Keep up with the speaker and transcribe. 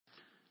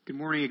Good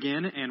morning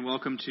again, and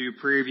welcome to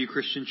Prairie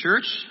Christian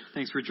Church.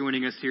 Thanks for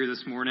joining us here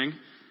this morning.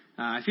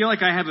 I feel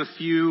like I have a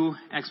few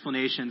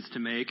explanations to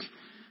make.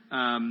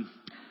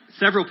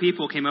 Several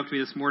people came up to me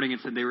this morning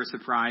and said they were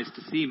surprised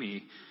to see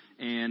me,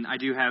 and I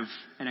do have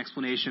an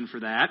explanation for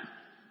that.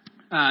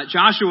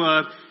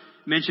 Joshua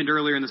mentioned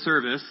earlier in the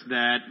service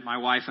that my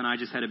wife and I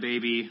just had a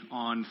baby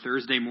on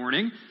Thursday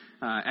morning.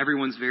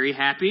 Everyone's very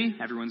happy,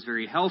 everyone's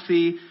very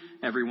healthy,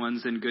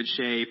 everyone's in good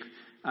shape.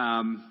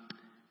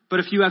 But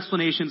a few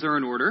explanations are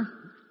in order.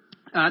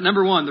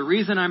 Number one, the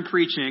reason I'm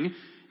preaching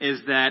is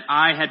that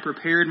I had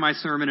prepared my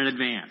sermon in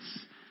advance.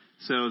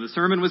 So the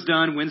sermon was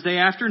done Wednesday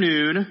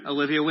afternoon.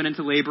 Olivia went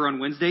into labor on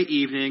Wednesday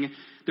evening.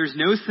 There's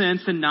no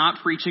sense in not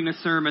preaching a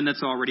sermon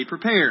that's already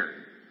prepared,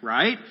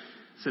 right?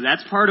 So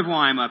that's part of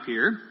why I'm up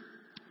here.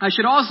 I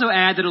should also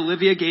add that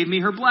Olivia gave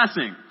me her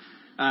blessing.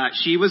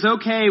 She was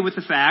okay with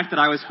the fact that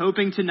I was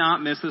hoping to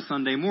not miss a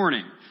Sunday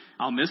morning.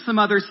 I'll miss some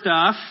other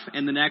stuff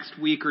in the next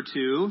week or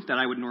two that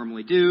I would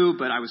normally do,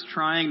 but I was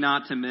trying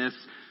not to miss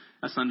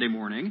a Sunday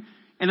morning.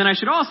 And then I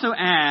should also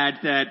add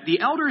that the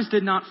elders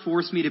did not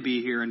force me to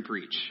be here and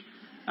preach.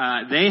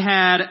 They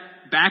had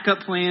backup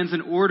plans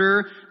in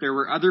order. There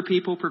were other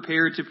people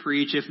prepared to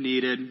preach if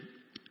needed.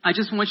 I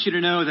just want you to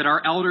know that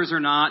our elders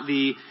are not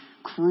the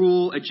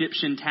cruel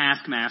Egyptian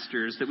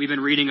taskmasters that we've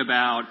been reading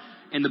about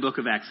in the book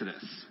of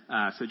Exodus.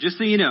 So just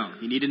so you know,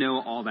 you need to know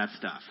all that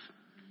stuff.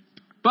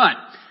 But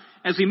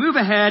as we move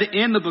ahead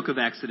in the book of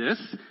Exodus,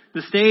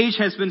 the stage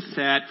has been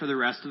set for the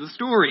rest of the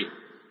story.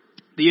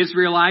 The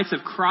Israelites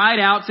have cried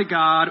out to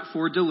God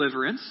for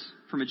deliverance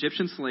from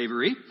Egyptian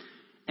slavery,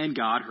 and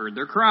God heard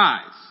their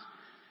cries.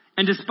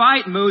 And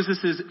despite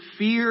Moses'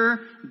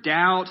 fear,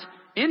 doubt,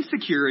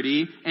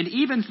 insecurity, and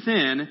even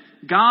sin,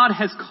 God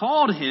has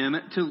called him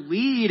to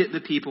lead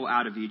the people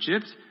out of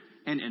Egypt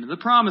and into the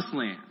promised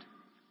land.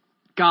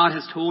 God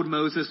has told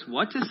Moses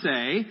what to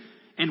say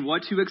and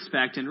what to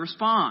expect in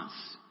response.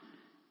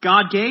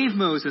 God gave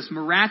Moses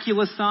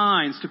miraculous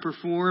signs to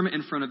perform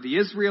in front of the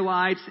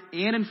Israelites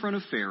and in front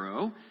of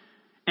Pharaoh,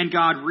 and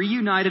God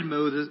reunited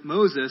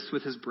Moses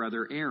with his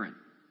brother Aaron.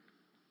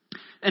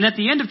 And at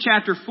the end of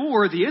chapter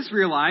 4, the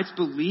Israelites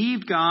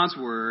believed God's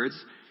words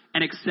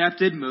and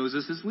accepted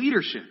Moses'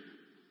 leadership.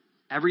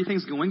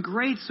 Everything's going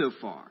great so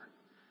far.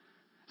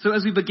 So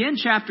as we begin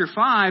chapter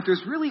 5,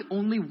 there's really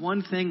only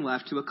one thing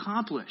left to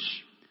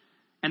accomplish,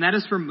 and that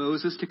is for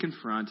Moses to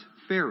confront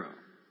Pharaoh.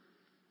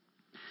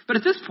 But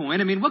at this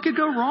point, what could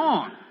go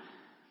wrong?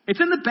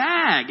 It's in the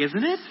bag,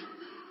 isn't it?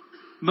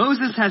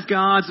 Moses has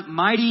God's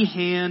mighty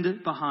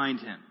hand behind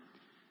him.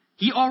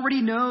 He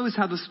already knows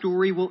how the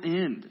story will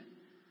end.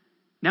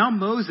 Now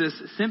Moses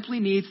simply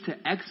needs to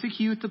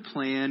execute the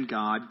plan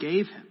God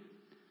gave him.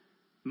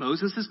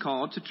 Moses is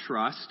called to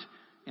trust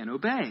and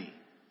obey.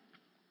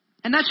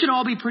 And that should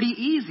all be pretty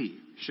easy,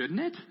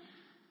 shouldn't it?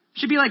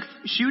 Should be like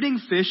shooting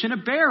fish in a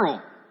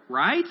barrel,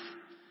 right?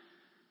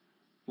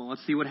 Well,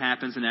 let's see what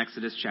happens in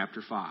Exodus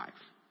chapter 5.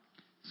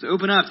 So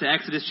open up to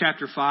Exodus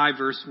chapter 5,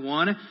 verse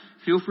 1.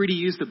 Feel free to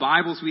use the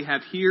Bibles we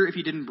have here if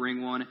you didn't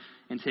bring one,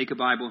 and take a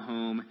Bible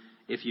home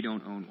if you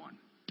don't own one.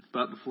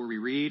 But before we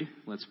read,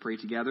 let's pray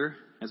together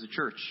as a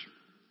church.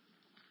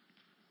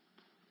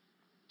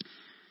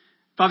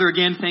 Father,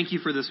 again, thank you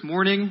for this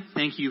morning.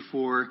 Thank you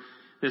for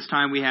this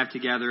time we have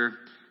together.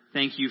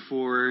 Thank you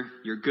for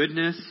your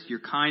goodness, your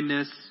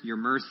kindness, your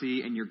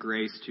mercy, and your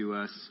grace to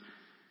us.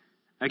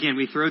 Again,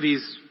 we throw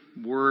these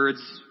words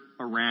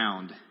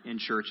around in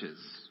churches,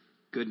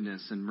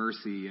 goodness and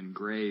mercy and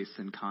grace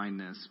and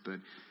kindness, but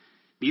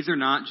these are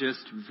not just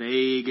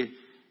vague,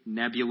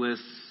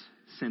 nebulous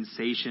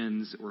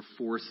sensations or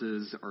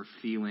forces or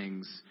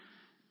feelings,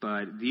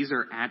 but these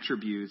are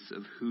attributes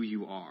of who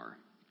you are.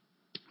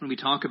 When we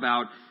talk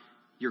about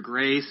your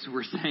grace,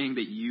 we're saying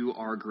that you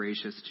are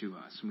gracious to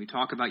us. When we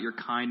talk about your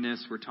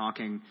kindness, we're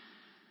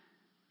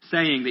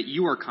saying that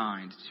you are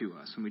kind to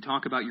us. When we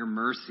talk about your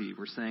mercy,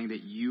 we're saying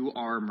that you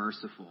are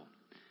merciful.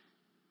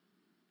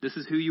 This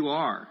is who you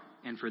are,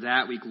 and for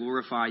that we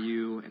glorify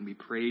you, and we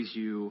praise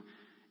you,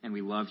 and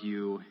we love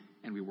you,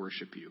 and we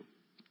worship you.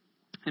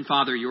 And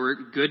Father, your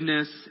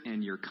goodness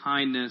and your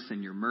kindness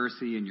and your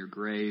mercy and your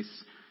grace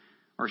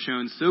are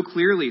shown so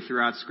clearly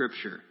throughout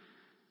Scripture,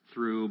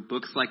 through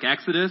books like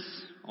Exodus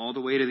all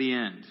the way to the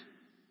end.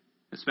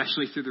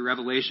 Especially through the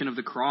revelation of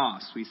the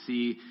cross, we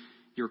see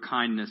your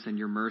kindness and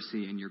your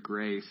mercy and your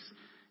grace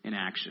in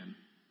action.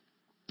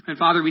 And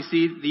Father, we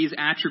see these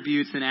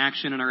attributes in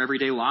action in our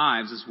everyday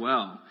lives as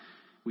well.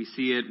 We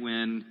see it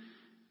when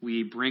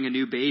we bring a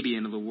new baby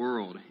into the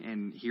world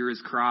and hear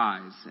his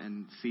cries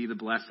and see the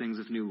blessings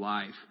of new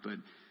life. But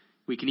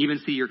we can even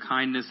see your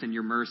kindness and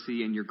your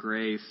mercy and your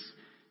grace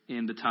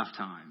in the tough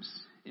times,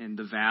 in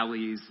the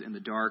valleys, in the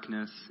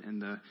darkness, in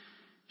the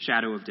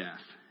shadow of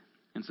death.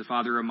 And so,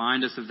 Father,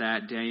 remind us of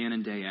that day in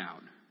and day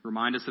out.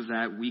 Remind us of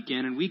that week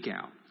in and week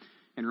out.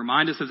 And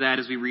remind us of that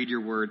as we read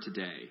your word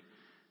today.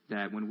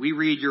 That when we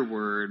read your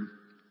word,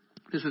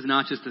 this is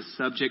not just a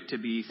subject to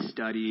be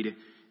studied.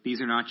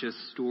 These are not just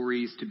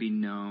stories to be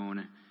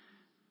known.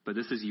 But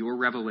this is your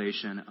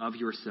revelation of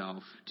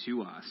yourself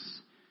to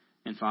us.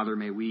 And Father,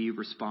 may we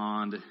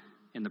respond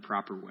in the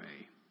proper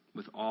way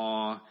with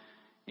awe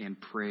and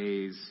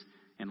praise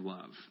and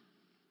love.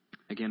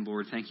 Again,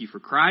 Lord, thank you for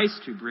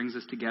Christ who brings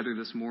us together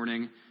this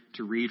morning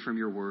to read from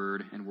your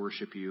word and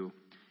worship you.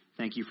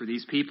 Thank you for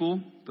these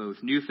people, both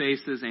new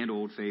faces and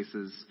old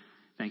faces.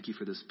 Thank you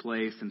for this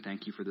place and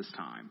thank you for this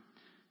time.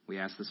 We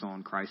ask this all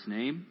in Christ's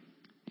name.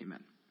 Amen.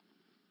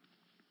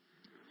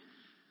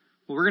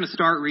 Well, we're going to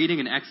start reading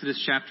in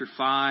Exodus chapter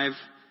 5,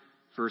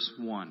 verse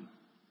 1.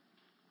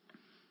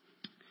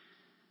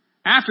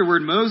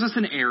 Afterward, Moses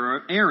and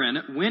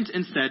Aaron went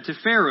and said to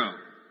Pharaoh,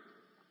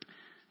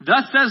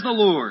 "Thus says the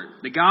Lord,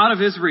 the God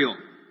of Israel,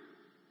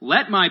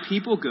 let my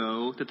people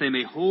go, that they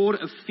may hold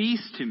a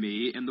feast to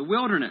me in the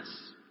wilderness."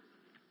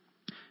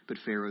 But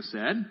Pharaoh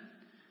said,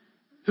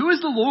 "Who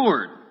is the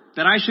Lord,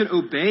 that I should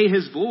obey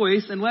his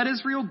voice and let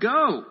Israel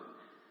go?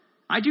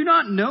 I do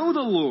not know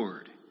the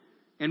Lord,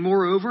 and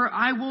moreover,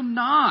 I will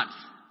not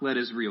let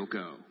Israel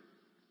go."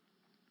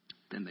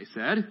 Then they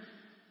said,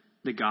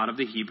 "The God of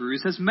the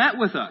Hebrews has met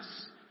with us.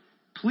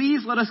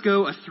 Please let us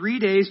go a 3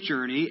 days'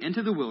 journey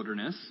into the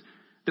wilderness,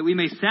 that we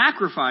may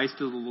sacrifice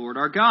to the Lord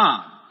our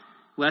God,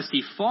 lest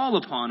he fall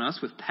upon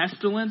us with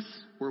pestilence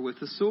or with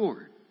the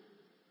sword."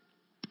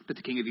 But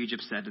the king of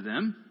Egypt said to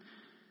them,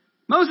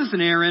 "Moses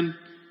and Aaron,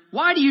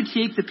 why do you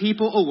take the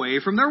people away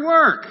from their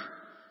work?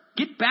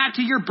 Get back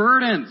to your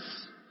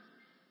burdens."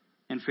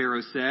 And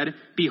Pharaoh said,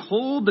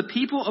 "Behold, the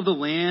people of the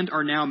land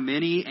are now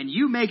many, and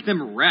you make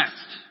them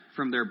rest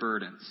from their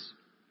burdens."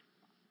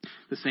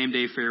 The same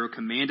day Pharaoh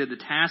commanded the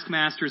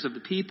taskmasters of the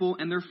people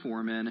and their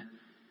foremen,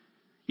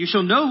 "You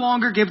shall no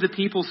longer give the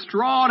people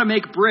straw to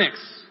make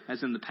bricks,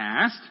 as in the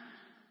past.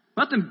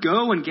 Let them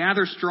go and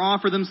gather straw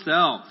for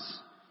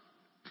themselves.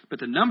 But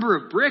the number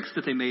of bricks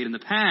that they made in the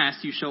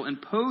past you shall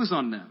impose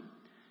on them.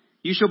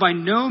 You shall by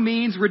no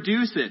means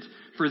reduce it,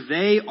 for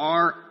they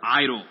are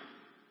idle.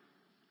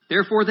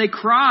 Therefore they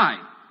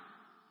cry,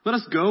 'Let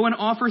us go and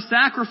offer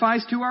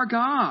sacrifice to our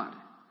God.'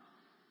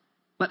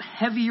 Let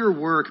heavier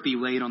work be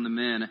laid on the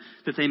men,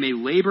 that they may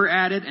labor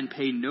at it and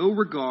pay no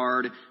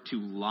regard to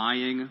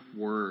lying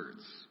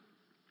words."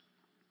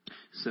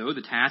 So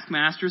the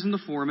taskmasters and the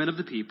foremen of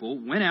the people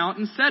went out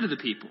and said to the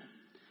people,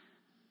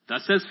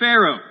 "Thus says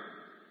Pharaoh,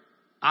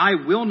 I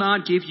will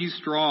not give you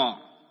straw.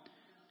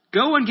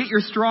 Go and get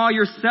your straw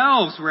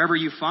yourselves wherever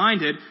you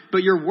find it,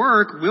 but your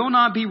work will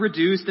not be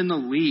reduced in the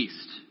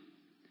least."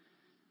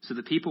 So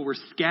the people were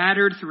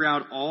scattered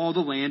throughout all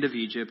the land of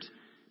Egypt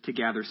to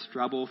gather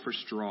stubble for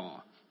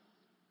straw.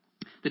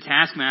 The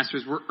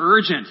taskmasters were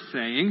urgent,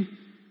 saying,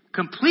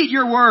 "Complete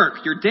your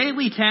work, your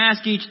daily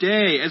task each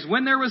day, as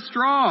when there was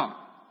straw."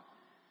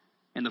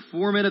 And the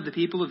foremen of the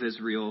people of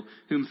Israel,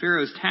 whom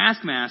Pharaoh's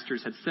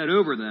taskmasters had set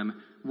over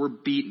them, were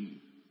beaten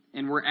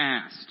and were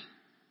asked,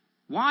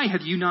 "Why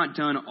have you not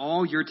done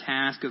all your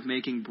task of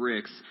making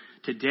bricks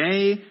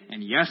today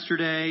and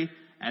yesterday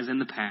as in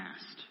the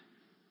past?"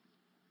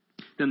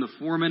 Then the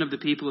foremen of the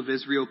people of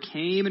Israel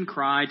came and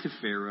cried to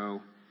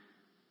Pharaoh,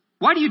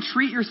 "Why do you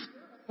treat your servants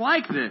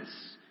like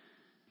this?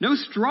 No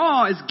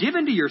straw is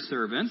given to your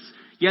servants,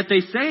 yet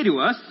they say to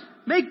us,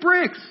 'Make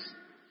bricks.'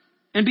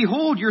 And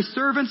behold, your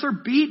servants are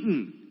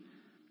beaten.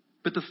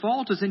 But the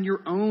fault is in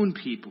your own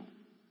people."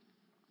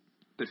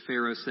 But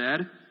Pharaoh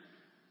said,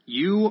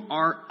 "You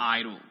are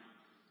idle.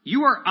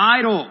 You are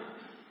idle.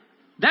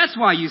 That's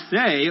why you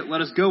say, 'Let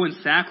us go and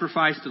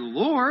sacrifice to the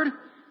Lord.'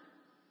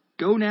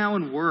 Go now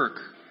and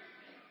work.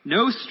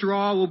 No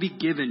straw will be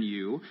given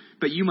you,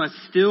 but you must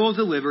still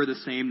deliver the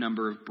same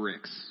number of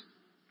bricks."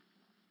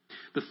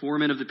 The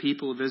foremen of the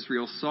people of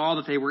Israel saw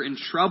that they were in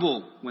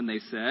trouble when they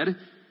said,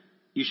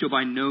 "You shall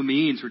by no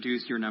means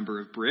reduce your number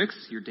of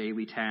bricks, your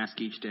daily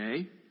task each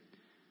day."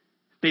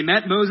 They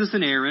met Moses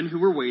and Aaron, who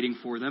were waiting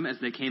for them as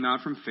they came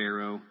out from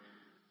Pharaoh.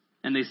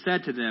 And they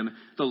said to them,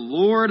 "The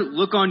Lord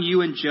look on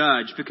you and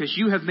judge, because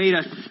you have made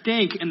us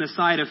stink in the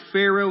sight of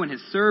Pharaoh and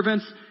his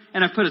servants,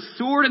 and have put a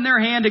sword in their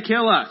hand to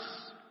kill us."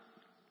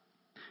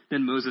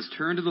 Then Moses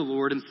turned to the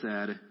Lord and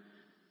said,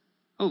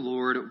 "O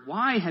Lord,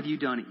 why have you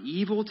done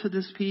evil to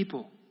this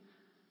people?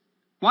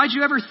 Why did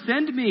you ever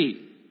send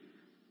me?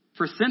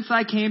 For since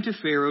I came to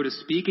Pharaoh to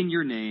speak in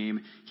your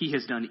name, he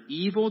has done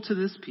evil to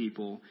this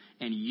people,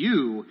 and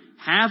you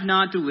have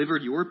not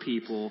delivered your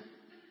people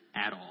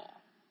at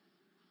all."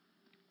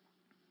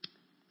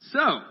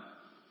 So,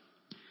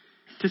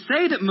 to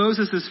say that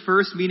Moses'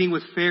 first meeting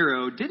with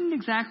Pharaoh didn't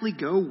exactly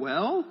go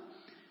well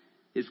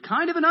is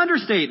kind of an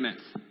understatement,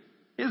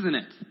 isn't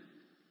it?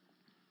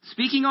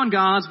 Speaking on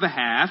God's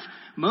behalf,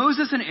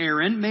 Moses and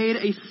Aaron made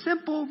a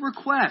simple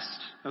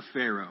request of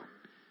Pharaoh.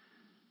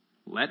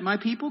 "Let my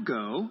people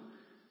go,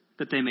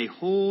 that they may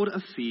hold a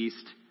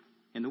feast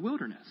in the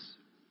wilderness."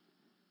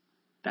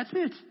 That's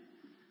it.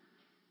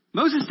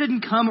 Moses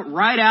didn't come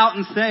right out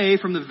and say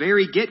from the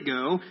very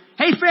get-go,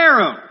 "Hey,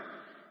 Pharaoh,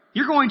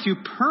 you're going to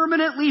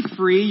permanently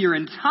free your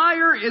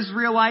entire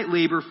Israelite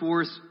labor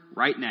force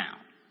right now.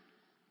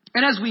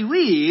 And as we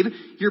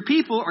leave, your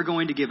people are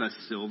going to give us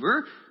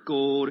silver,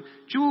 gold,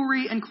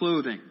 jewelry, and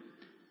clothing.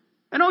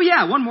 And oh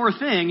yeah, one more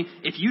thing.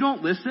 If you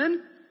don't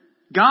listen,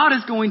 God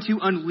is going to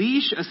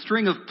unleash a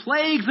string of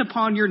plagues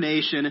upon your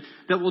nation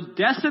that will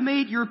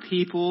decimate your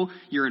people,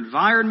 your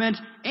environment,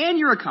 and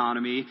your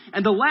economy,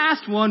 and the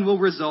last one will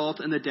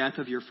result in the death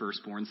of your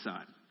firstborn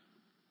son.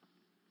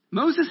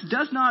 Moses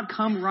does not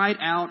come right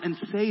out and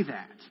say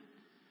that.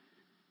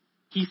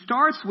 He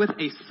starts with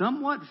a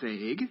somewhat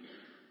vague,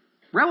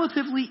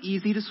 relatively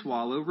easy to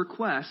swallow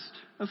request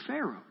of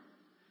Pharaoh.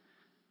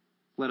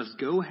 Let us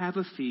go have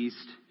a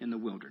feast in the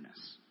wilderness.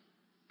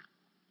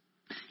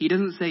 He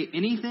doesn't say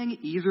anything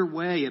either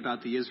way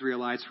about the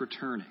Israelites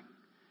returning.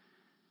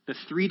 The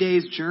 3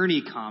 days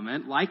journey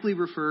comment likely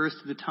refers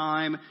to the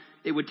time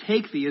it would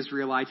take the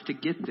Israelites to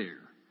get there,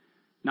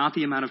 not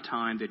the amount of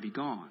time they'd be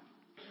gone.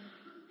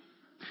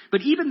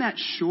 But even that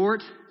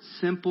short,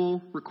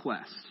 simple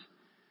request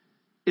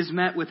is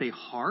met with a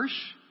harsh,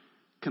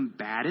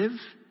 combative,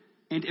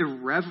 and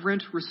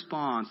irreverent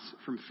response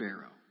from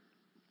Pharaoh.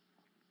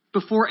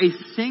 Before a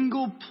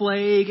single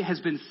plague has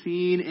been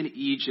seen in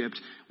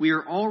Egypt, we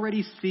are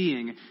already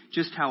seeing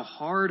just how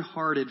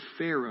hard-hearted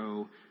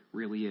Pharaoh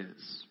really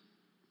is.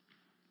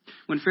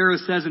 When Pharaoh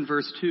says in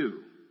verse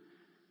 2,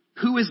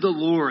 "Who is the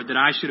Lord that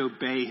I should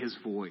obey his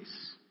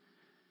voice?"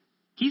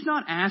 He's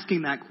not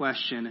asking that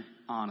question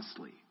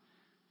honestly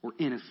or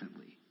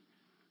innocently.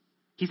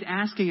 He's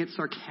asking it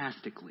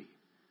sarcastically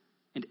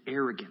and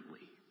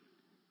arrogantly.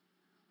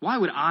 Why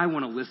would I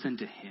want to listen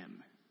to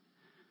him?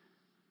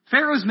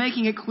 Pharaoh's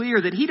making it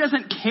clear that he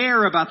doesn't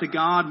care about the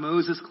God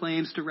Moses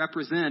claims to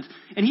represent,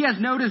 and he has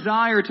no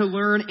desire to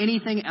learn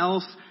anything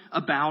else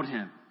about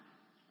him.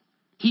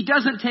 He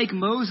doesn't take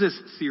Moses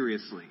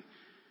seriously,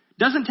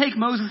 doesn't take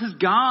Moses'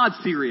 God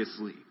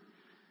seriously,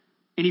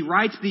 and he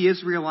writes the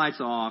Israelites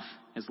off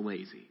as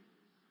lazy.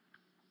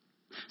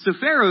 So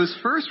Pharaoh's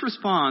first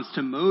response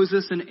to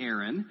Moses and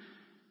Aaron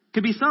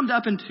could be summed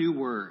up in 2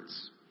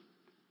 words.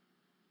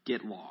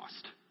 Get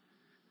lost.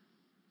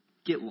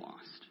 Get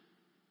lost.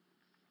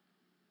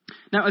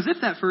 Now, as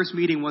if that first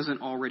meeting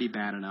wasn't already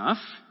bad enough,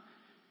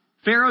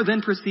 Pharaoh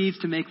then proceeds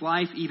to make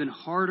life even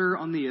harder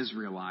on the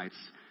Israelites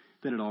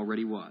than it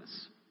already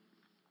was.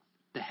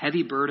 The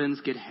heavy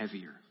burdens get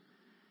heavier.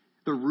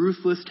 The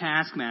ruthless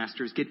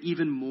taskmasters get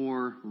even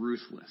more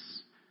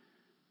ruthless.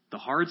 The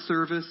hard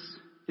service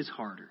is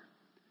harder.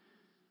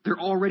 Their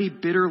already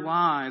bitter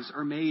lives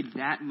are made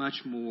that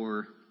much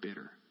more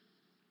bitter.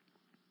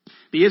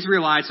 The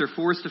Israelites are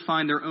forced to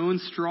find their own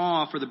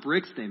straw for the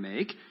bricks they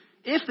make,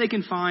 if they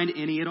can find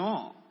any at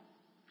all.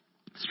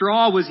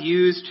 Straw was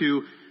used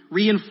to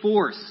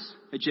reinforce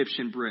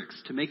Egyptian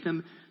bricks, to make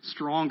them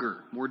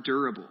stronger, more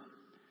durable.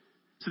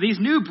 So these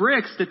new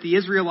bricks that the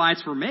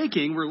Israelites were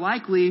making were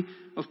likely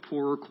of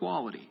poorer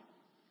quality.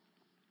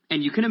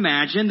 And you can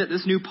imagine that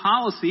this new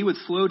policy would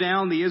slow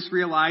down the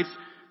Israelites'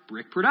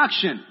 brick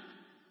production,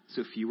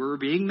 so fewer were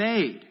being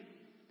made.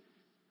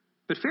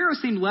 But Pharaoh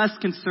seemed less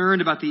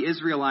concerned about the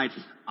Israelites'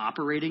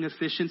 operating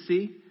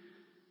efficiency,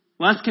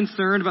 less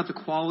concerned about the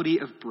quality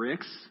of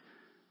bricks,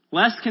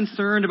 less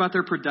concerned about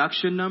their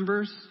production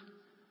numbers,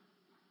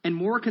 and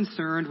more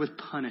concerned with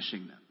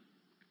punishing them,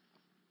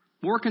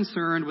 more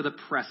concerned with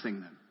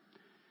oppressing them,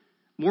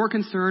 more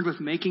concerned with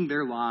making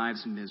their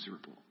lives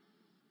miserable.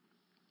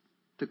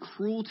 The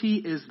cruelty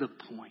is the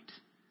point.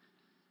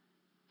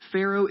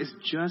 Pharaoh is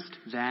just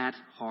that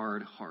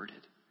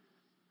hard-hearted.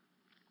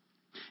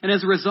 And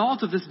as a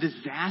result of this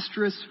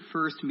disastrous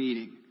first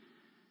meeting,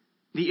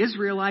 the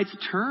Israelites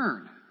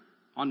turn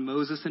on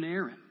Moses and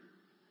Aaron.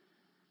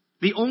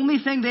 The only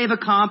thing they've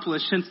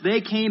accomplished since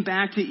they came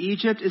back to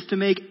Egypt is to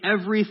make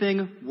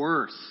everything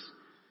worse.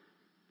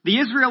 The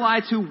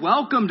Israelites who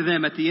welcomed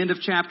them at the end of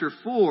chapter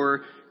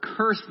 4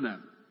 cursed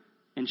them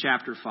in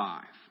chapter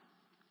 5.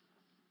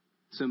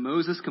 So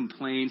Moses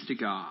complains to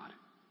God.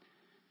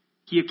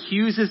 He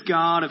accuses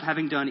God of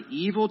having done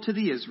evil to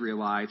the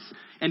Israelites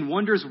and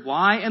wonders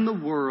why in the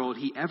world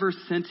he ever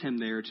sent him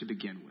there to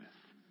begin with.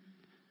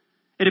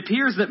 It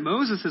appears that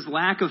Moses'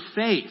 lack of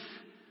faith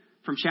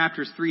from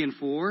chapters 3 and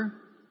 4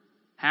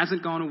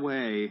 hasn't gone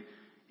away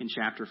in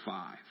chapter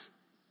 5.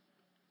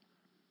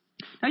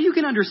 Now you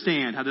can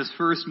understand how this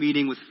first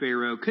meeting with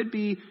Pharaoh could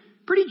be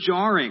pretty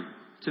jarring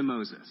to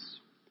Moses.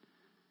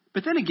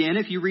 But then again,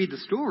 if you read the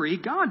story,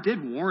 God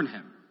did warn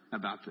him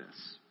about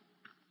this.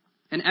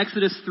 In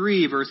Exodus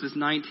 3, verses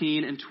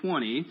 19 and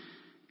 20,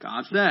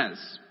 God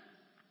says,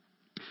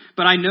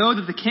 "But I know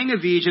that the king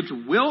of Egypt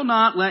will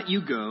not let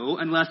you go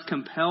unless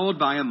compelled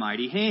by a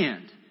mighty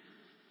hand.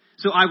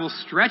 So I will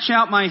stretch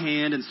out my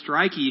hand and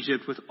strike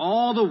Egypt with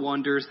all the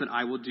wonders that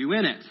I will do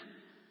in it.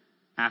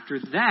 After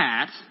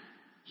that,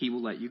 he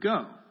will let you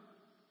go."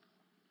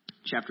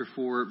 Chapter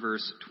 4,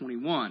 verse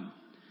 21.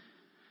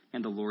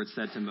 "And the Lord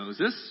said to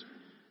Moses,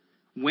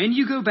 'When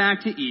you go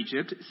back to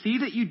Egypt, see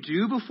that you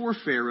do before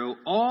Pharaoh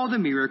all the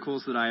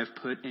miracles that I have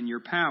put in your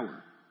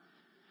power.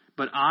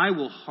 But I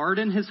will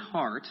harden his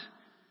heart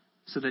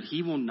so that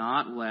he will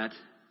not let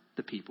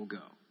the people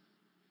go.'"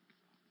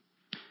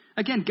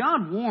 Again,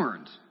 God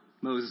warned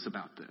Moses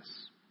about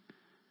this.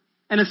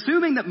 And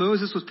assuming that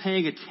Moses was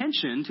paying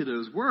attention to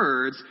those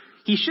words,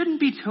 he shouldn't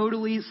be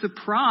totally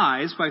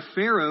surprised by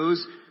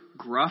Pharaoh's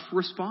gruff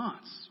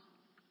response.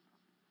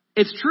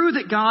 It's true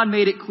that God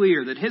made it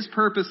clear that his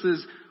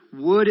purposes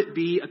would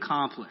be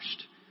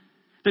accomplished,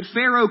 that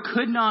Pharaoh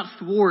could not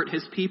thwart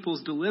his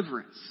people's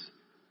deliverance.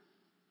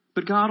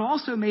 But God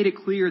also made it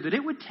clear that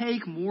it would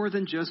take more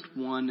than just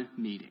one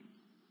meeting,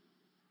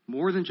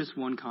 more than just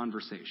one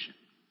conversation.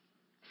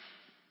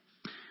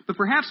 But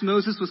perhaps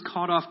Moses was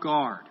caught off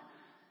guard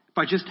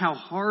by just how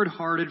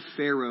hard-hearted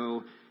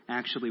Pharaoh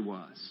actually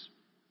was.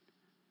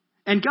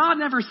 And God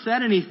never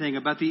said anything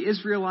about the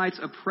Israelites'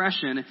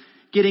 oppression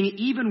getting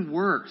even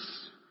worse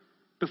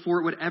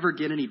before it would ever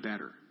get any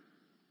better.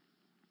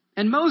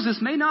 And Moses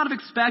may not have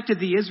expected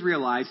the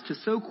Israelites to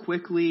so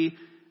quickly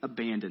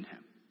abandon him,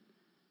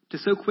 to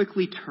so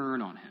quickly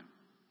turn on him.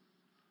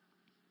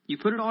 You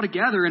put it all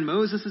together and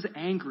Moses is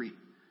angry.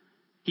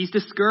 He's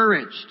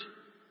discouraged.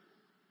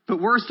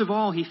 But worst of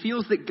all, he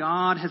feels that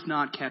God has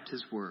not kept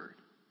his word,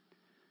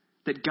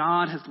 that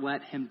God has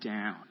let him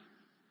down,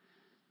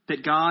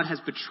 that God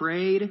has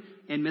betrayed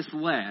and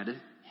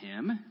misled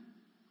him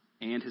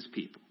and his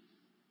people.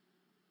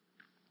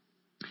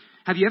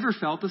 Have you ever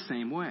felt the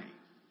same way?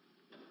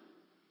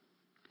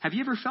 Have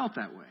you ever felt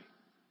that way?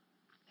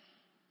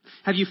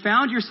 Have you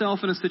found yourself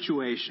in a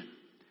situation,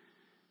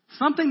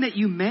 something that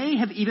you may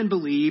have even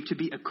believed to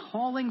be a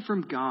calling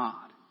from God?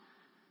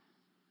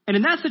 And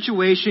in that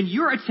situation,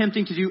 you're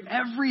attempting to do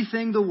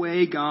everything the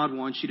way God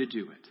wants you to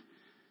do it.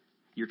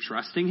 You're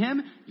trusting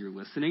him, you're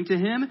listening to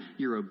him,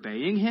 you're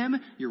obeying him,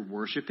 you're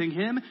worshiping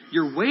him,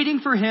 you're waiting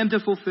for him to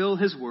fulfill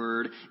his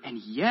word, and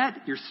yet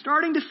you're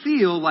starting to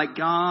feel like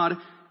God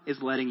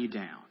is letting you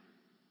down.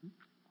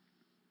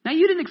 Now,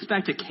 you didn't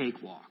expect a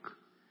cakewalk.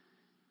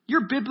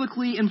 You're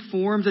biblically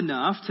informed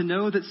enough to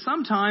know that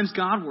sometimes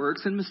God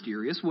works in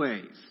mysterious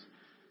ways.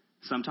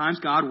 Sometimes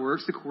God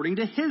works according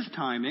to his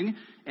timing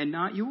and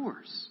not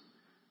yours.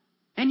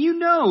 And you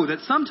know that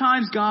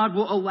sometimes God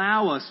will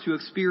allow us to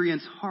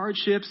experience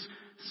hardships,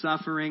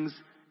 sufferings,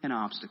 and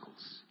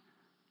obstacles.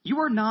 You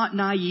are not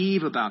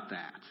naive about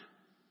that.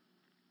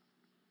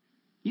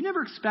 You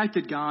never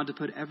expected God to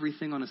put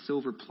everything on a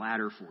silver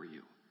platter for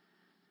you.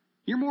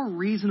 You're more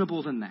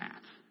reasonable than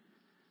that.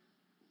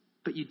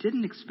 But you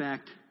didn't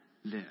expect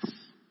this.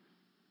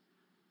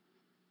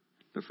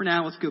 But for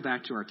now, let's go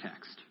back to our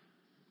text.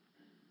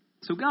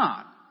 So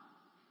God,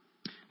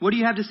 what do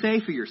you have to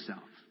say for yourself?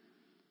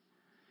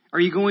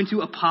 Are you going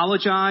to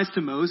apologize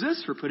to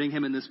Moses for putting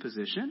him in this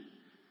position?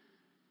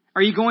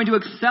 Are you going to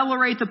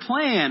accelerate the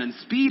plan and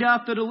speed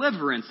up the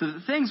deliverance so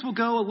that things will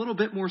go a little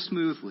bit more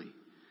smoothly?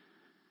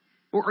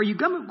 Or are you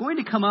going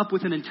to come up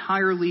with an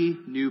entirely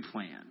new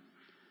plan?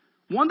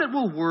 One that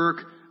will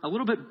work a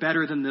little bit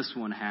better than this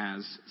one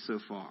has so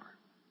far?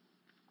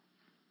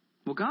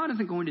 Well, God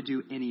isn't going to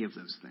do any of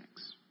those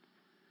things.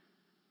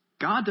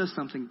 God does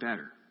something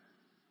better.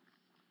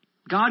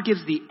 God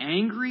gives the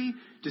angry,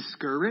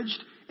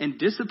 discouraged, and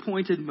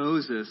disappointed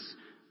Moses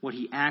what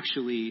he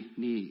actually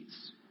needs.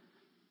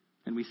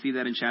 And we see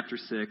that in chapter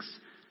 6,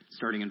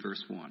 starting in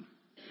verse 1.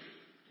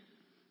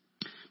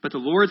 But the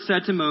Lord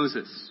said to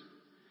Moses,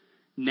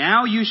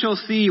 "Now you shall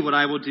see what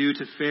I will do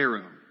to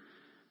Pharaoh.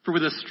 For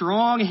with a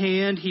strong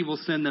hand he will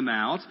send them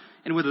out,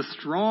 and with a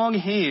strong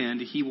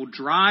hand he will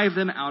drive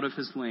them out of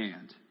his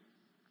land."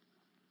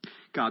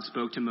 God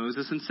spoke to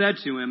Moses and said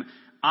to him,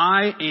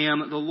 "I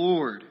am the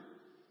Lord.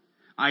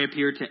 I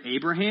appeared to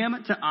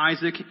Abraham, to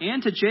Isaac,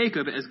 and to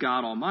Jacob as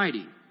God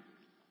Almighty.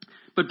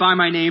 But by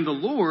my name, the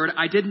Lord,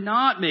 I did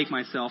not make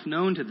myself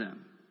known to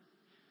them.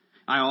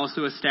 I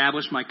also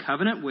established my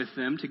covenant with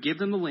them to give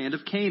them the land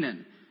of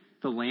Canaan,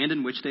 the land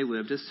in which they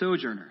lived as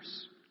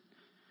sojourners.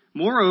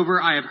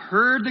 Moreover, I have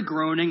heard the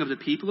groaning of the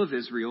people of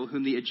Israel,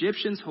 whom the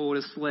Egyptians hold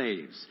as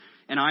slaves,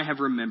 and I have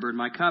remembered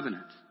my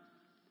covenant.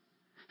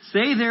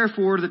 Say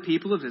therefore to the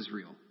people of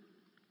Israel,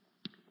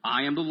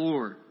 I am the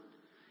Lord,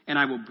 and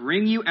I will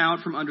bring you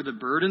out from under the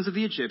burdens of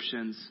the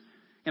Egyptians,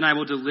 and I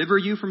will deliver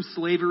you from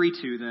slavery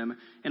to them,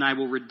 and I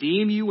will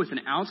redeem you with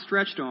an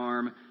outstretched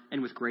arm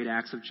and with great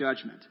acts of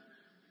judgment.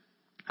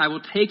 I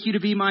will take you to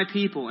be my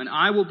people, and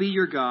I will be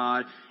your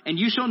God, and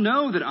you shall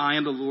know that I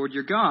am the Lord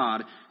your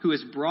God, who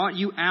has brought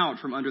you out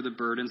from under the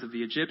burdens of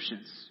the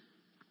Egyptians.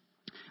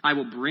 I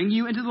will bring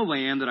you into the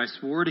land that I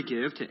swore to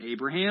give to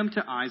Abraham,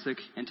 to Isaac,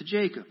 and to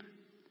Jacob.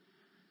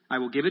 I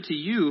will give it to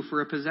you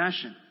for a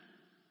possession.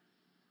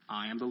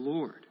 I am the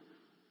Lord."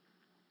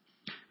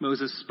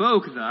 Moses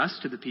spoke thus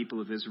to the people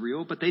of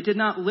Israel, but they did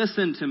not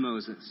listen to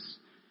Moses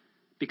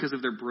because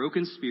of their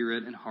broken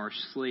spirit and harsh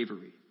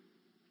slavery.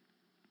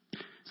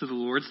 So the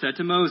Lord said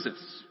to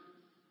Moses,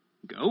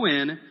 "Go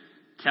in,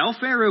 tell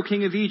Pharaoh,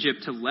 king of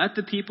Egypt, to let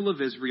the people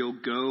of Israel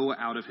go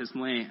out of his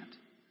land."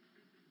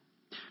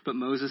 But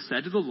Moses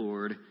said to the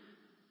Lord,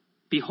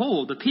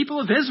 "Behold, the people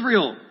of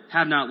Israel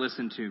have not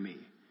listened to me.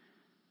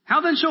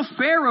 How then shall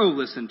Pharaoh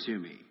listen to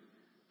me?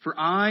 For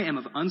I am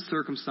of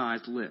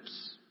uncircumcised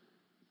lips."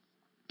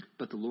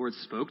 But the Lord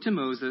spoke to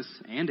Moses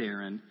and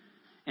Aaron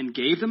and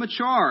gave them a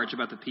charge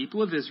about the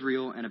people of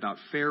Israel and about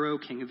Pharaoh,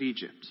 king of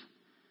Egypt,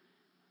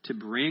 to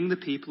bring the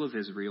people of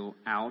Israel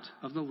out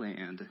of the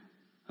land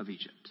of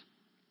Egypt.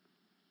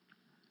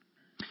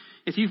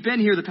 If you've been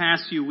here the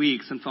past few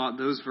weeks and thought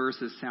those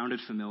verses sounded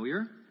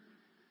familiar,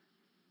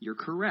 you're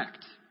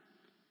correct.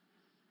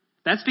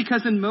 That's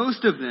because in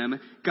most of them,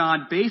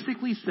 God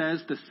basically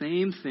says the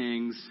same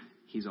things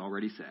he's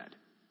already said.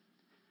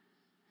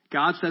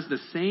 God says the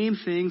same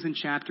things in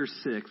chapter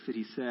 6 that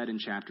he said in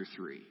chapter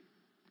 3.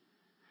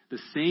 The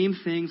same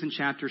things in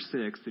chapter 6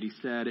 that he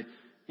said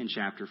in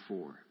chapter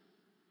 4.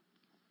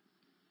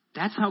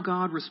 That's how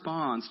God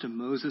responds to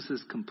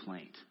Moses'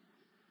 complaint.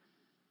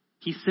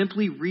 He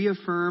simply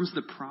reaffirms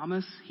the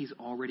promise he's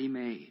already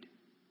made.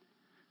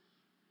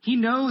 He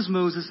knows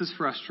Moses is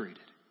frustrated.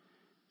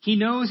 He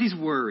knows he's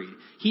worried.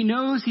 He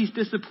knows he's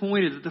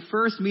disappointed that the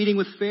first meeting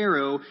with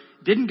Pharaoh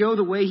didn't go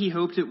the way he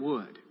hoped it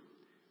would.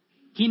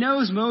 He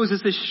knows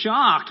Moses is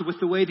shocked with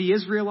the way the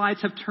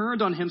Israelites have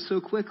turned on him so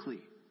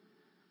quickly.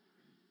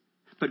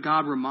 But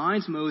God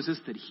reminds Moses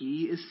that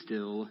he is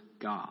still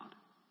God.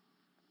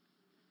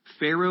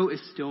 Pharaoh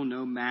is still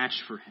no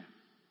match for him.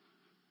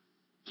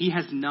 He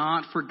has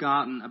not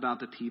forgotten about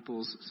the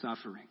people's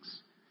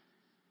sufferings.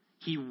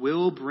 He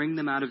will bring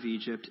them out of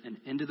Egypt and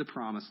into the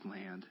promised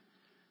land.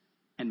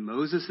 And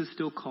Moses is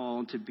still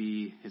called to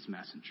be his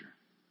messenger.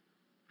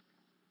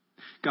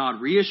 God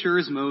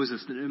reassures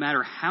Moses that no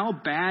matter how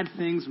bad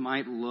things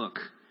might look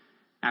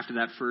after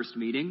that first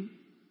meeting,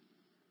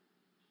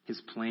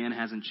 his plan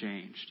hasn't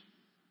changed.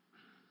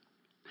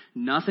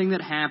 Nothing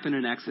that happened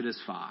in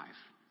Exodus 5,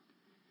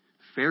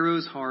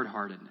 Pharaoh's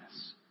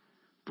hard-heartedness,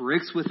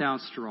 bricks without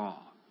straw,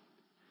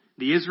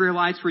 the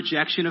Israelites'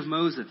 rejection of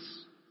Moses,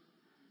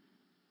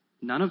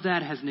 none of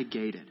that has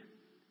negated.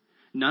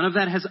 None of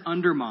that has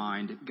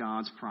undermined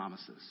God's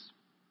promises.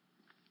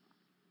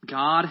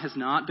 God has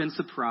not been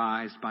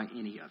surprised by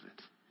any of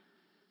it.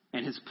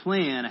 And his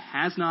plan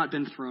has not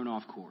been thrown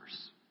off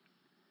course.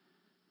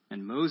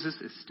 And Moses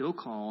is still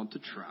called to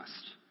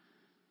trust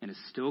and is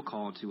still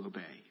called to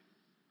obey.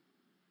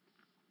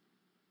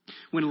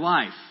 When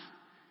life,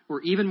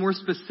 or even more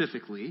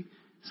specifically,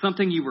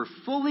 something you were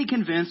fully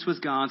convinced was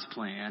God's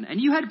plan,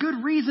 and you had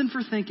good reason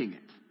for thinking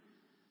it,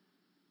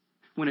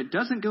 when it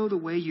doesn't go the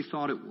way you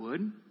thought it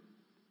would,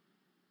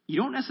 you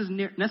don't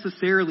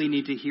necessarily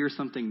need to hear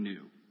something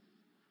new.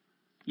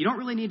 You don't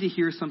really need to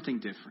hear something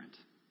different.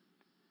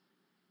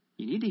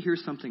 You need to hear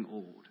something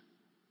old.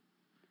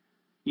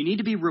 You need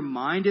to be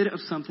reminded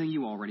of something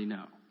you already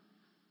know.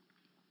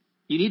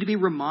 You need to be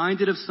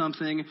reminded of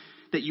something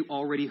that you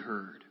already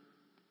heard.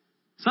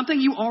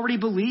 Something you already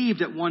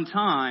believed at one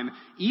time,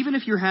 even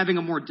if you're having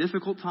a more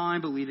difficult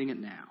time believing it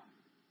now.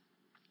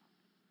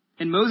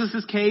 In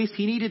Moses' case,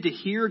 he needed to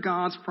hear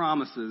God's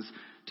promises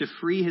to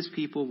free his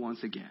people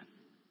once again.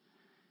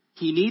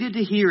 He needed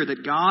to hear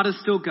that God is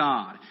still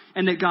God,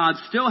 and that God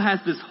still has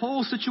this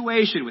whole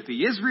situation with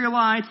the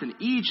Israelites and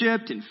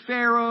Egypt and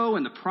Pharaoh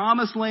and the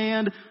Promised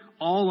Land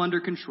all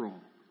under control.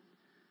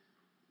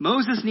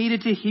 Moses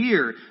needed to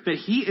hear that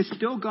he is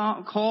still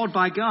called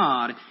by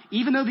God,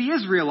 even though the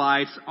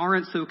Israelites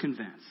aren't so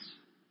convinced.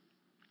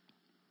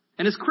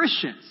 And as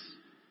Christians,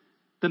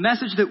 the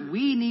message that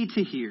we need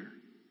to hear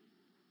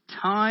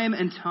time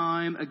and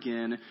time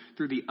again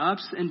through the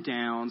ups and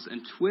downs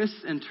and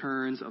twists and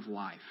turns of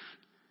life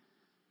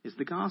is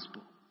the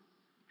gospel.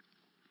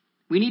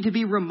 We need to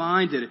be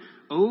reminded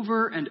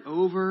over and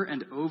over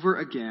and over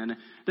again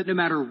that no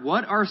matter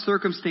what our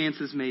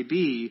circumstances may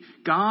be,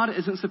 God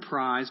isn't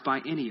surprised by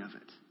any of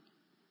it.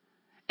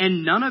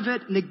 And none of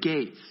it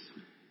negates,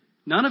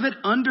 none of it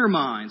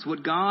undermines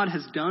what God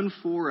has done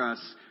for us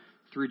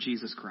through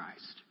Jesus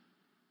Christ.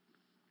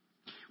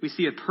 We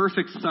see a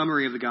perfect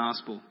summary of the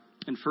gospel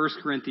in 1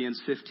 Corinthians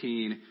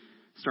 15,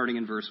 starting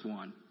in verse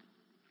 1.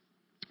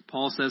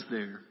 Paul says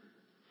there,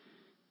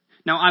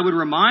 "Now I would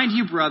remind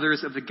you,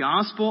 brothers, of the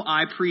gospel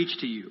I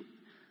preached to you,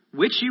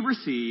 which you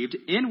received,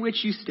 in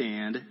which you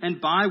stand, and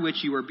by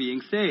which you are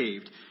being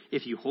saved,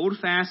 if you hold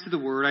fast to the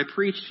word I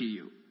preached to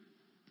you,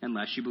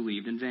 unless you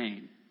believed in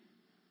vain.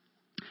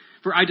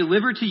 For I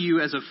delivered to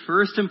you as of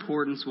first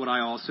importance what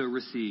I also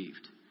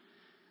received,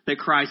 that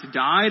Christ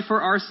died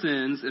for our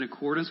sins in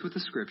accordance with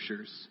the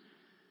Scriptures,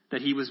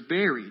 that he was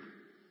buried,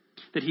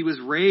 that he was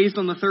raised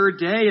on the third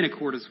day in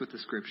accordance with the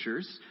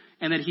Scriptures,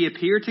 and that he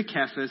appeared to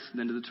Cephas,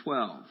 then to the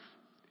 12.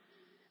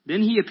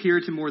 Then he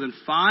appeared to more than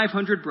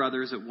 500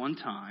 brothers at one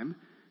time,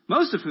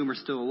 most of whom are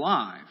still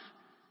alive,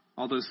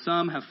 although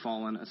some have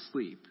fallen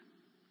asleep.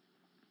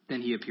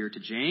 Then he appeared to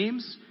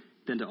James,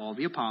 then to all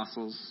the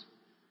apostles.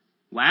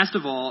 Last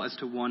of all, as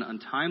to one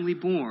untimely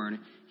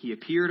born, he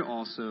appeared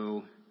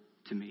also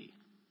to me."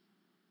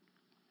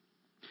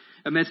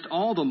 Amidst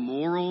all the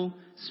moral,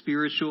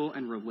 spiritual,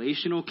 and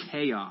relational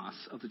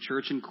chaos of the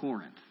church in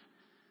Corinth,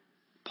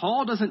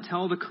 Paul doesn't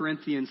tell the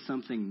Corinthians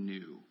something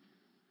new.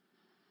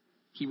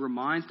 He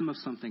reminds them of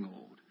something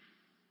old.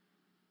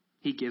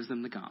 He gives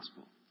them the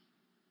gospel.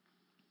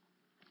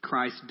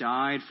 Christ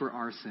died for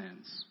our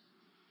sins.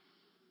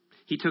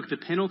 He took the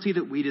penalty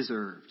that we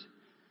deserved,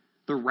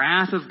 the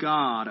wrath of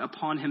God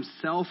upon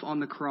himself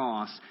on the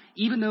cross,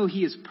 even though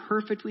he is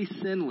perfectly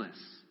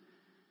sinless,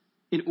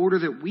 in order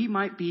that we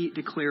might be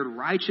declared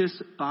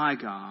righteous by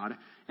God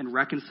and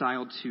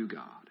reconciled to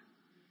God.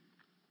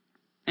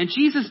 And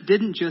Jesus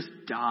didn't just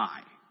die.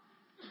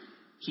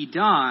 He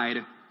died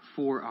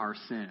for our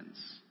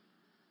sins.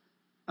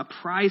 A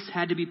price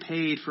had to be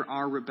paid for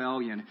our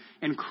rebellion.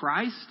 And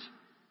Christ,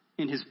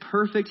 in his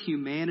perfect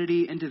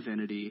humanity and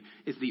divinity,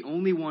 is the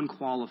only one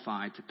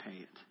qualified to pay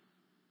it.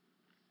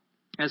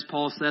 As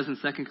Paul says in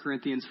 2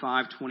 Corinthians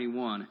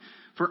 5:21,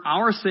 "For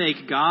our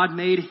sake God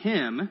made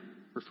him,"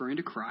 referring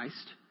to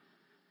Christ,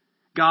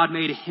 "God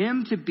made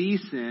him to be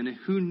sin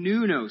who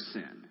knew no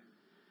sin,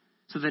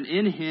 so that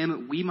in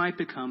him we might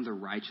become the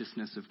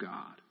righteousness of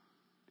God."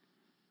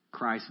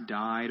 Christ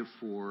died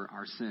for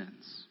our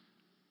sins.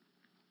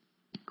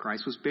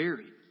 Christ was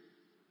buried.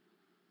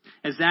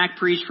 As Zach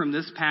preached from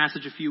this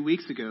passage a few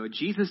weeks ago,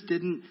 Jesus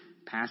didn't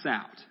pass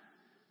out.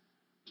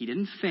 He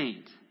didn't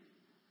faint.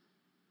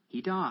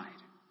 He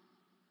died.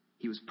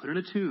 He was put in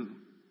a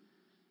tomb.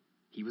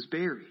 He was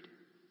buried.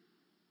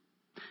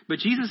 But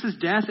Jesus'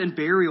 death and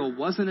burial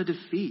wasn't a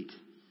defeat.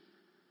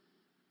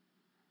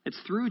 It's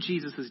through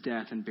Jesus'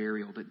 death and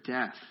burial that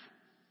death,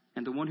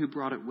 and the one who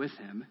brought it with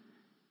him,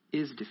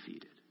 is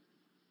defeated.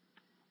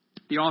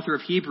 The author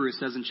of Hebrews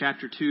says in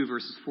chapter 2,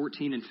 verses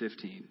 14 and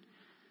 15,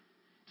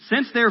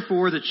 "Since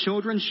therefore the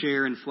children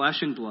share in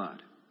flesh and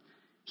blood,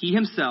 he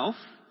himself,"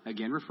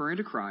 again referring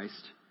to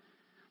Christ,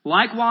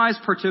 "likewise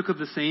partook of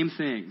the same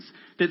things,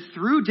 that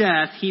through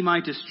death he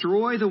might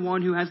destroy the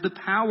one who has the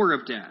power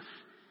of death,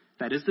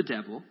 that is the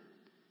devil,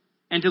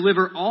 and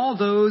deliver all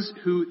those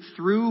who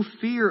through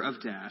fear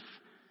of death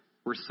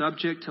were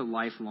subject to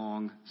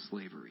lifelong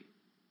slavery."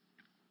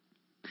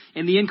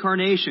 In the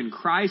incarnation,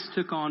 Christ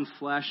took on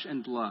flesh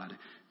and blood,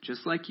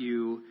 just like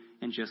you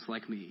and just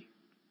like me.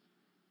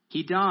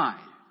 He died,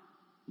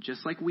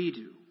 just like we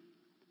do.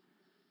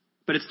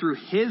 But it's through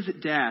his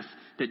death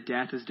that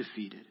death is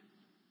defeated.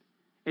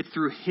 It's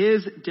through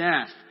his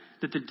death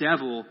that the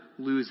devil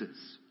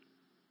loses.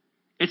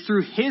 It's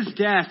through his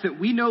death that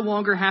we no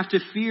longer have to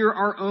fear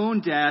our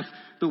own death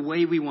the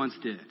way we once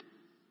did.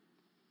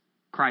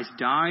 Christ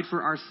died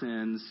for our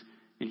sins,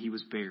 and he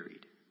was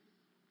buried.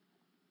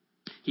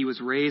 He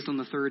was raised on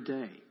the third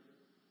day.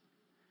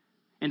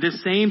 In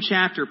this same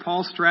chapter,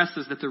 Paul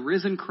stresses that the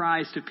risen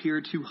Christ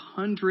appeared to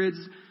hundreds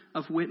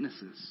of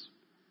witnesses.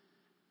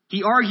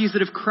 He argues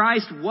that if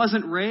Christ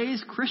wasn't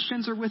raised,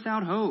 Christians are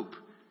without hope.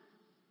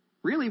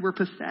 Really, we're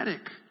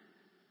pathetic.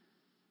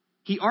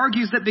 He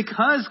argues that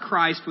because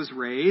Christ was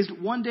raised,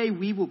 one day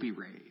we will be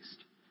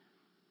raised.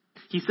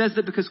 He says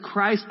that because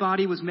Christ's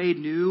body was made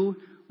new,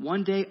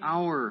 one day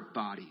our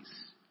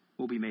bodies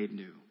will be made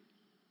new.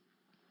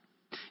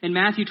 In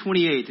Matthew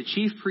 28, the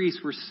chief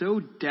priests were so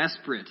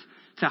desperate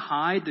to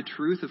hide the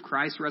truth of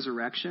Christ's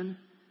resurrection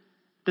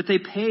that they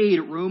paid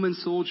Roman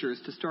soldiers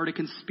to start a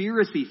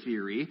conspiracy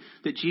theory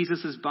that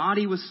Jesus'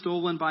 body was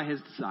stolen by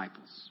his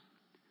disciples.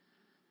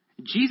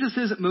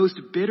 Jesus' most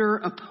bitter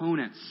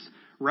opponents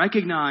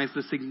recognized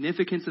the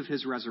significance of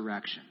his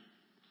resurrection,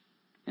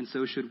 and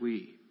so should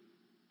we.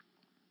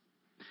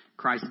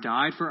 Christ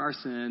died for our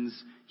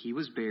sins, he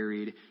was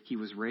buried, he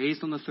was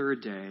raised on the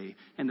third day,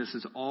 and this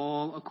is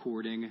all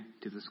according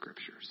to the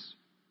Scriptures.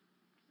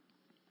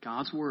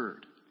 God's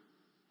word,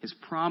 his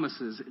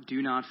promises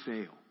do not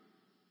fail.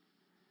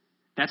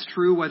 That's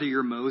true whether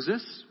you're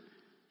Moses,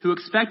 who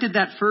expected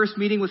that first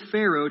meeting with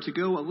Pharaoh to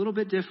go a little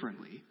bit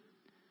differently.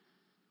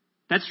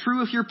 That's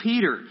true if you're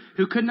Peter,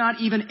 who could not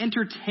even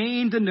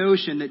entertain the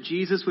notion that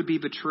Jesus would be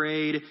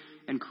betrayed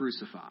and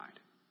crucified.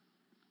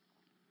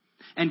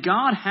 And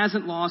God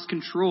hasn't lost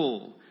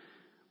control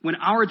when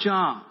our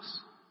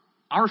jobs,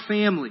 our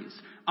families,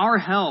 our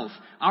health,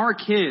 our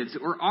kids,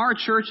 or our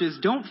churches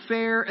don't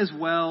fare as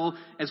well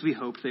as we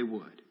hoped they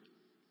would.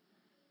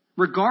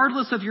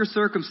 Regardless of your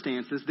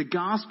circumstances, the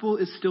gospel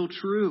is still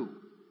true.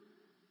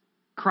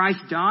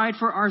 Christ died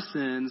for our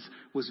sins,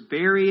 was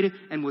buried,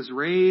 and was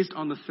raised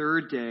on the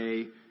third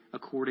day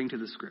according to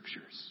the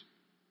Scriptures.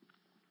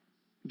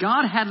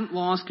 God hadn't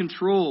lost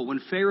control when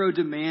Pharaoh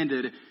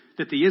demanded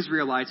that the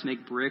Israelites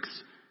make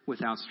bricks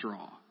without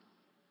straw.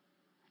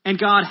 And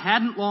God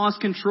hadn't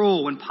lost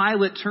control when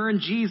Pilate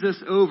turned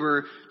Jesus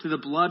over to the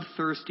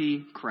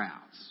bloodthirsty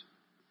crowds.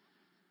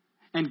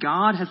 And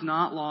God has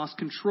not lost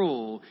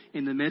control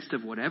in the midst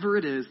of whatever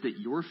it is that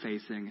you're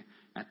facing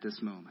at this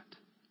moment.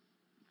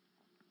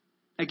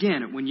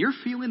 Again, when you're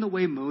feeling the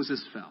way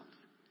Moses felt,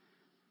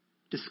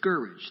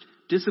 discouraged,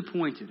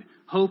 disappointed,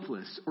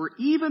 hopeless, or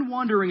even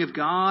wondering if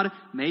God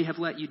may have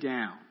let you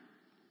down,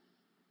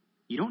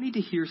 you don't need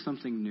to hear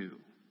something new.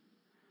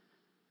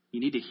 You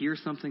need to hear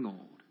something old.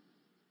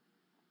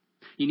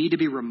 You need to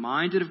be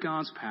reminded of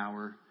God's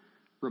power,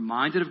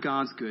 reminded of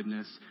God's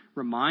goodness,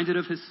 reminded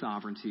of his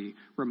sovereignty,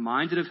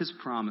 reminded of his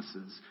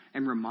promises,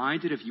 and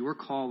reminded of your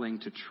calling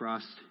to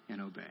trust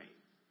and obey.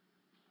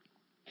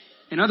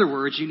 In other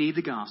words, you need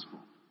the gospel.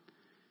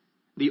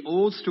 The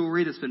old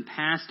story that's been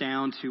passed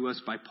down to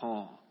us by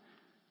Paul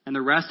and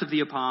the rest of the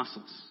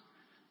apostles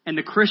and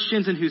the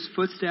Christians in whose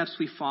footsteps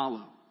we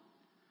follow.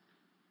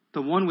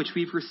 The one which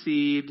we've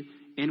received,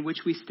 in which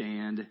we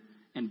stand,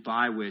 and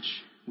by which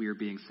we are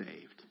being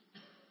saved.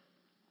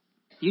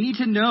 You need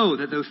to know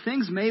that though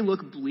things may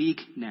look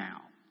bleak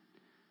now,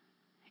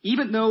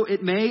 Even though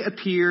it may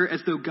appear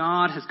as though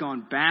God has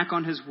gone back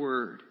on his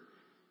word,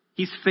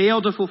 he's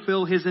failed to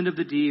fulfill his end of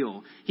the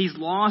deal, he's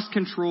lost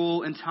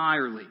control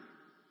entirely.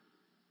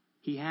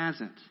 He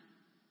hasn't.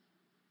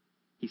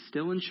 He's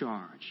still in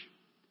charge.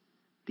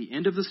 The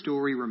end of the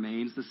story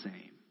remains the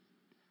same.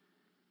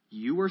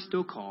 You are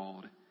still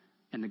called,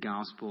 and the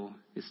gospel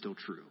is still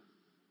true.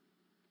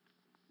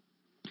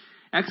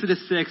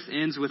 Exodus 6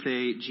 ends with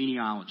a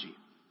genealogy.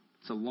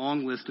 It's a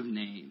long list of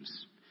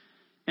names.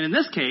 And in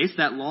this case,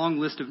 that long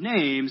list of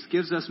names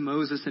gives us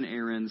Moses and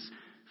Aaron's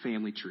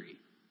family tree.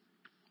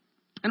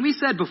 And we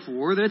said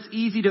before that it's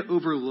easy to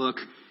overlook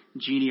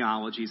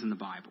genealogies in the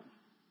Bible.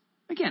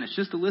 Again, it's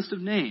just a list of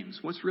names.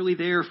 What's really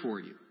there for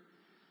you?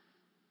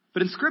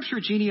 But in Scripture,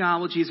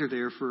 genealogies are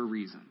there for a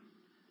reason.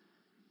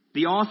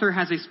 The author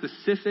has a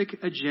specific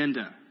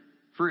agenda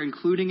for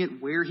including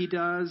it where he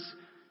does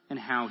and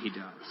how he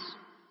does.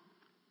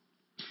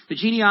 The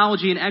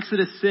genealogy in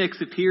Exodus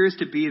 6 appears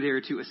to be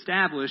there to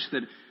establish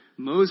that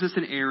Moses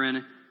and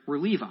Aaron were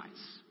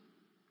Levites,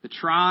 the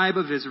tribe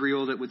of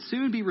Israel that would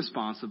soon be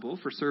responsible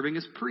for serving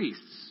as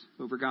priests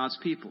over God's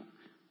people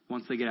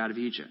once they get out of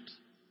Egypt.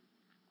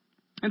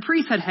 And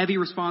priests had heavy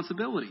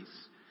responsibilities.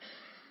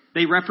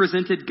 They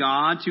represented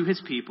God to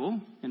his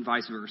people and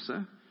vice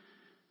versa.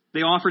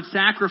 They offered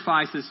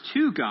sacrifices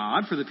to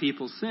God for the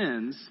people's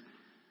sins,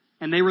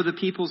 and they were the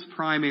people's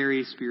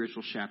primary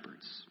spiritual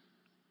shepherds.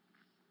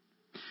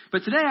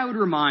 But today I would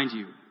remind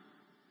you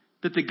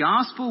that the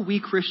gospel we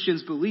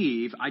Christians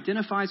believe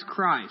identifies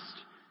Christ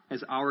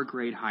as our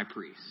great high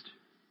priest.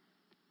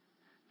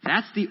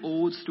 That's the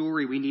old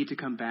story we need to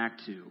come back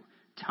to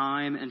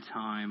time and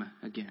time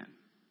again.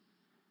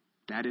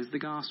 That is the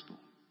gospel.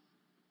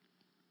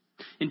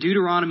 In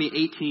Deuteronomy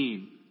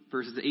 18,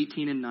 verses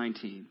 18 and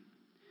 19,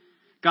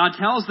 God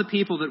tells the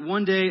people that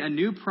one day a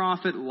new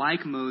prophet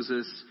like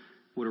Moses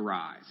would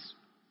arise.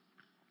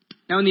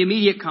 Now, in the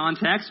immediate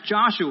context,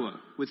 Joshua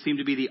would seem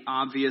to be the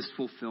obvious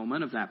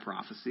fulfillment of that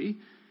prophecy.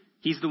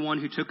 He's the one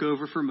who took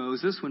over for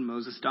Moses when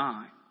Moses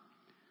died.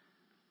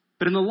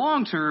 But in the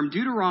long term,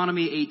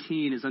 Deuteronomy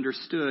 18 is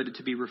understood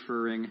to be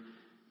referring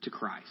to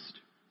Christ.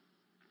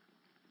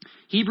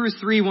 Hebrews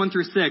 3, 1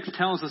 through 6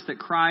 tells us that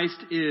Christ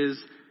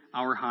is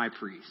our high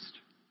priest.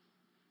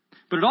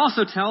 But it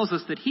also tells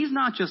us that he's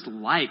not just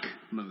like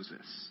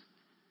Moses.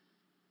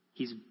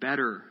 He's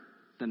better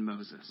than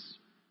Moses.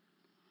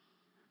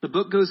 The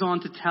book goes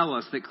on to tell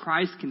us that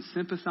Christ can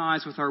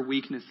sympathize with our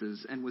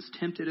weaknesses and was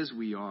tempted as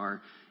we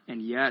are,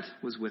 and yet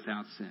was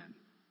without sin.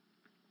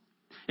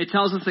 It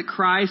tells us that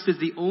Christ is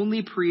the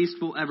only priest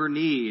we'll ever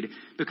need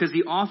because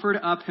he offered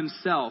up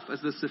himself as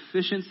the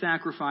sufficient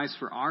sacrifice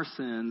for our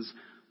sins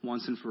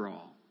once and for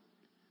all.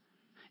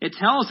 It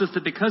tells us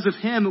that because of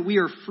him, we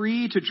are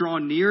free to draw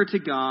near to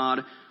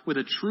God with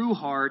a true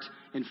heart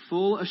and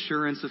full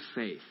assurance of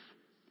faith,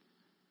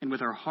 and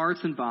with our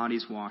hearts and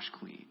bodies washed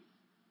clean.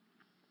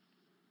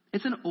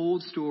 It's an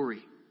old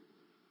story.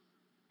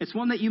 It's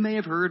one that you may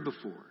have heard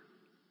before.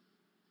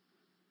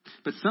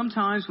 But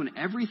sometimes when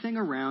everything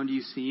around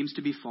you seems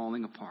to be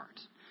falling apart,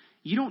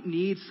 you don't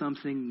need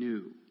something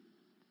new.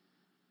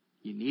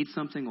 You need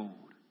something old.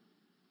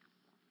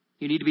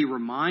 You need to be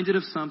reminded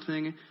of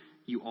something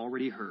you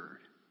already heard.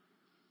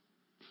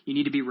 You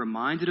need to be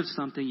reminded of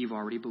something you've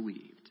already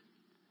believed.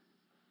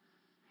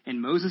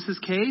 In Moses'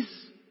 case,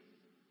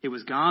 it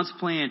was God's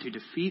plan to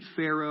defeat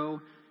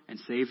Pharaoh and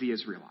save the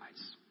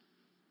Israelites.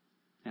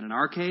 And in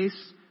our case,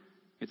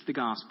 it's the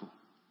gospel.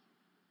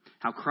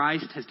 How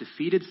Christ has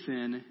defeated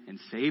sin and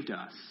saved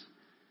us,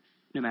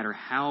 no matter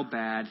how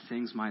bad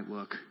things might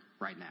look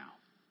right now.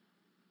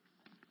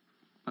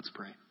 Let's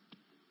pray.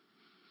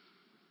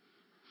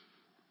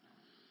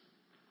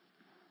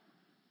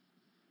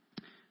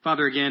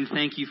 Father, again,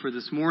 thank you for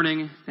this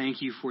morning.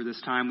 Thank you for this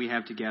time we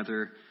have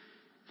together.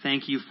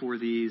 Thank you for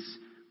these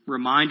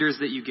reminders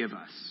that you give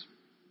us.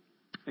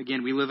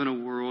 Again, we live in a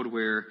world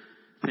where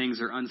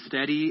things are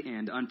unsteady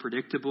and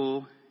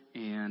unpredictable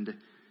and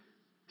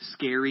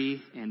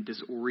scary and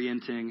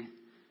disorienting.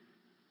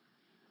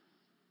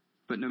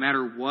 But no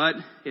matter what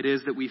it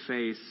is that we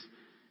face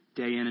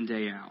day in and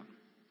day out,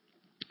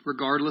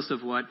 regardless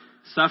of what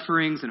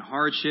sufferings and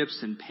hardships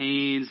and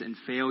pains and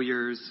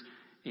failures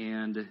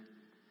and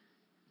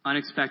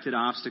unexpected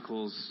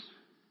obstacles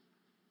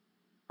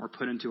are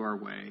put into our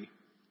way,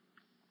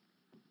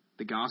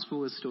 the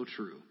gospel is still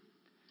true.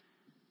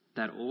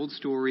 That old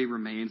story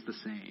remains the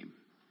same.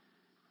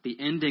 The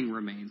ending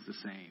remains the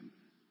same.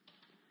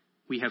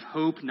 We have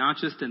hope not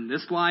just in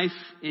this life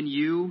in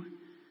you,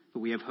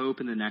 but we have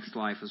hope in the next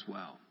life as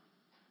well.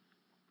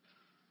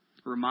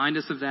 Remind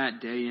us of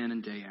that day in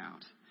and day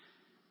out.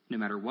 No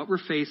matter what we're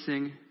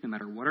facing, no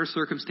matter what our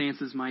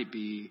circumstances might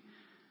be,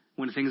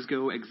 when things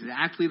go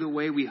exactly the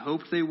way we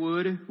hoped they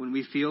would, when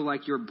we feel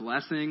like your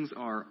blessings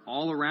are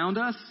all around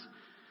us,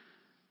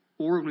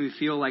 or when we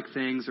feel like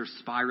things are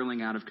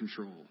spiraling out of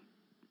control.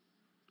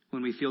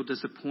 When we feel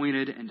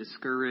disappointed and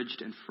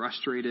discouraged and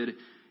frustrated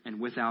and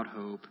without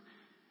hope,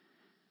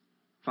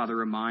 Father,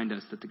 remind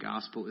us that the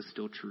gospel is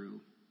still true.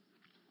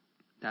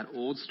 That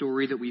old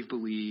story that we've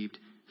believed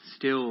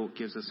still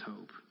gives us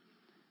hope.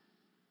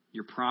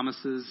 Your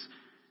promises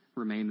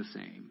remain the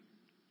same.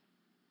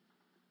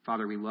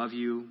 Father, we love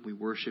you. We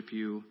worship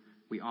you.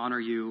 We honor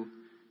you.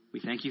 We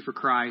thank you for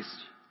Christ.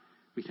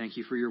 We thank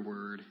you for your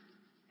word.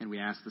 And we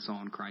ask this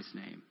all in Christ's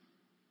name.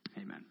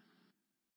 Amen.